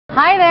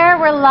Hi there,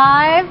 we're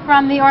live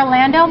from the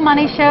Orlando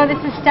Money Show.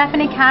 This is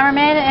Stephanie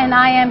Cameraman, and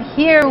I am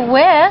here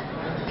with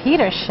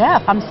Peter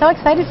Schiff. I'm so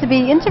excited to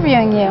be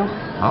interviewing you.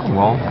 Oh,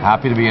 well,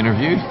 happy to be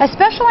interviewed.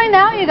 Especially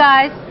now, you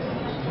guys.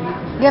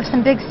 You have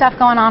some big stuff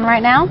going on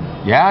right now.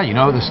 Yeah, you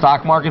know, the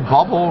stock market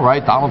bubble,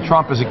 right? Donald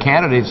Trump as a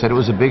candidate said it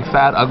was a big,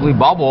 fat, ugly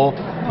bubble.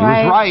 He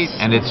was right,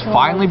 and it's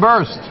finally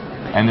burst.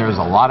 And there's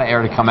a lot of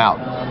air to come out.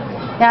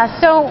 Yeah,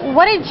 so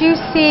what did you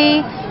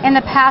see in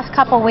the past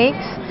couple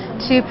weeks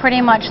to pretty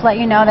much let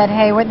you know that,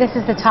 hey, this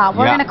is the top.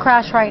 We're going to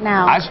crash right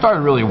now. I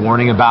started really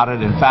warning about it.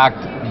 In fact,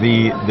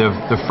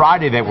 the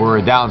Friday that we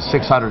were down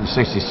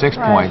 666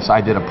 points,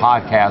 I did a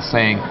podcast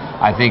saying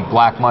I think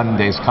Black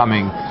Monday's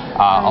coming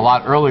a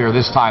lot earlier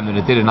this time than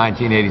it did in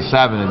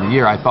 1987 in the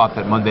year. I thought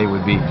that Monday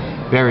would be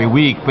very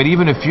weak. But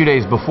even a few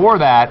days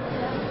before that,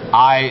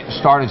 I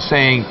started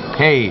saying,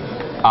 hey,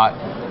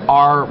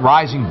 are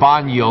rising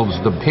bond yields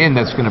the pin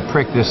that's going to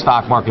prick this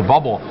stock market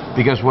bubble?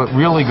 Because what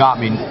really got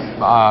me,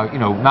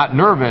 not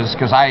nervous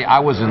because I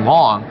wasn't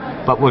long,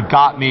 but what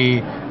got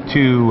me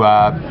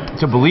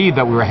to believe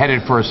that we were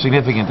headed for a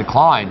significant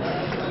decline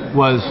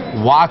was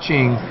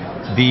watching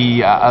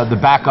the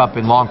backup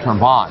in long-term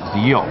bonds, the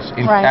yields.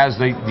 As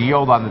the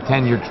yield on the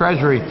 10-year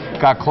Treasury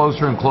got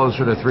closer and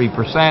closer to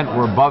 3%,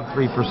 we're above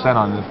 3%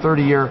 on the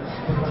 30-year,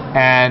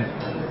 and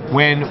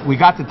when we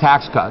got the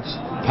tax cuts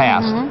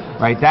passed,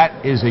 right, that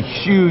is a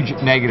huge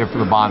negative for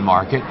the bond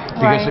market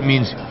because it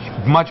means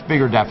much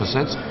bigger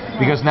deficits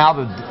because now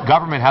the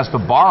government has to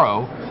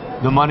borrow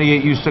the money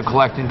it used to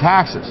collect in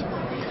taxes.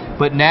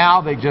 But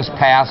now they just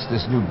passed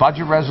this new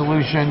budget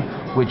resolution,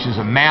 which is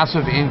a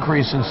massive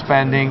increase in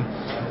spending.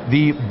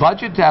 The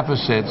budget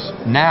deficits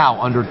now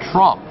under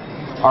Trump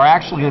are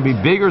actually going to be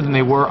bigger than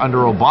they were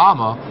under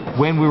Obama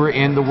when we were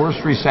in the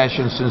worst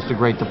recession since the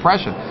Great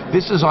Depression.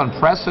 This is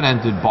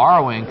unprecedented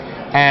borrowing,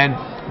 and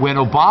when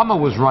Obama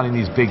was running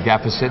these big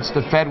deficits,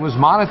 the Fed was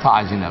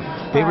monetizing them.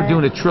 They were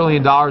doing $1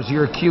 trillion a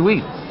year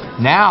QE.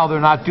 Now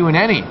they're not doing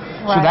any.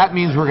 So that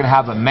means we're going to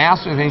have a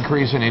massive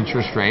increase in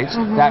interest rates.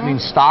 That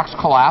means stocks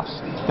collapse.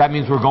 That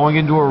means we're going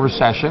into a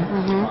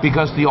recession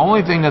because the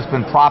only thing that's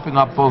been propping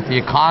up both the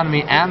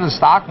economy and the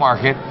stock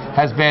market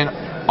has been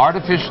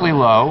artificially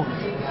low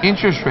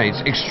interest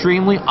rates,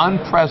 extremely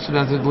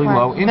unprecedentedly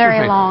low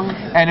interest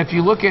rates. And if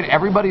you look at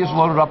everybody is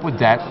loaded up with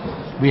debt.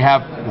 We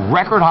have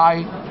record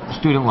high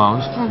student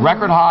loans,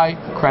 record high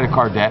credit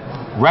card debt,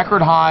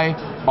 record high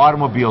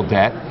automobile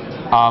debt.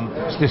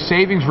 The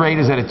savings rate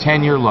is at a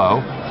 10-year low.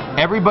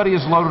 Everybody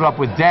is loaded up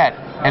with debt,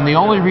 and the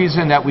only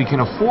reason that we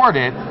can afford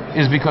it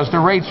is because the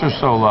rates are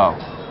so low.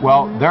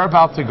 Well, they're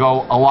about to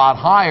go a lot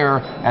higher,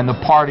 and the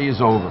party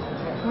is over.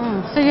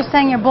 So you're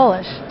saying you're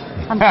bullish?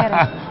 I'm kidding.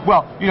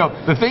 Well,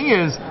 the thing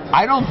is,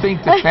 I don't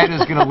think the Fed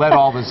is going to let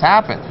all this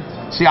happen.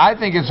 See, I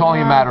think it's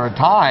only a matter of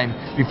time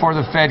before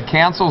the Fed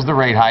cancels the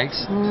rate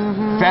hikes,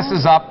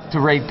 fesses up to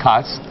rate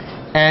cuts,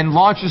 and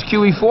launches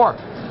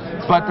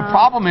QE4. But the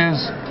problem is,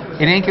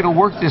 it ain't going to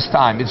work this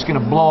time. It's going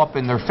to blow up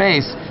in their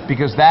face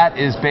because that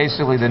is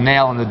basically the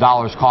nail in the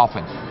dollar's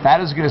coffin.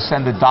 That is going to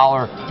send the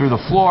dollar through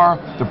the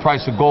floor, the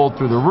price of gold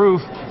through the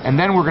roof, and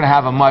then we're going to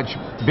have a much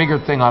bigger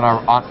thing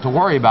to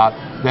worry about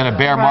than a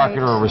bear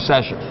market or a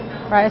recession.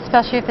 Right,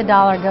 especially if the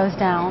dollar goes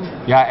down.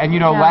 Yeah, and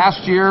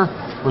last year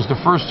was the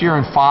first year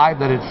in 5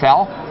 that it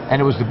fell,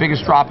 and it was the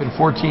biggest drop in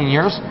 14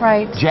 years.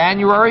 Right.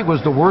 January was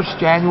the worst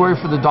January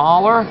for the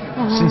dollar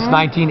since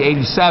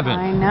 1987.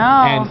 I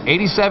know. And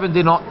 87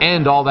 didn't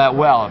end all that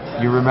well,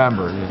 if you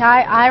remember.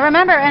 I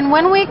remember. And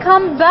when we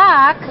come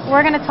back,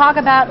 we're going to talk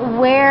about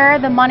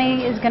where the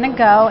money is going to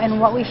go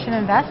and what we should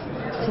invest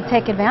to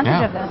take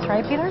advantage of this.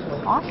 Right, Peter?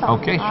 Awesome.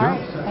 Okay, sure. All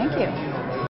right. Thank you.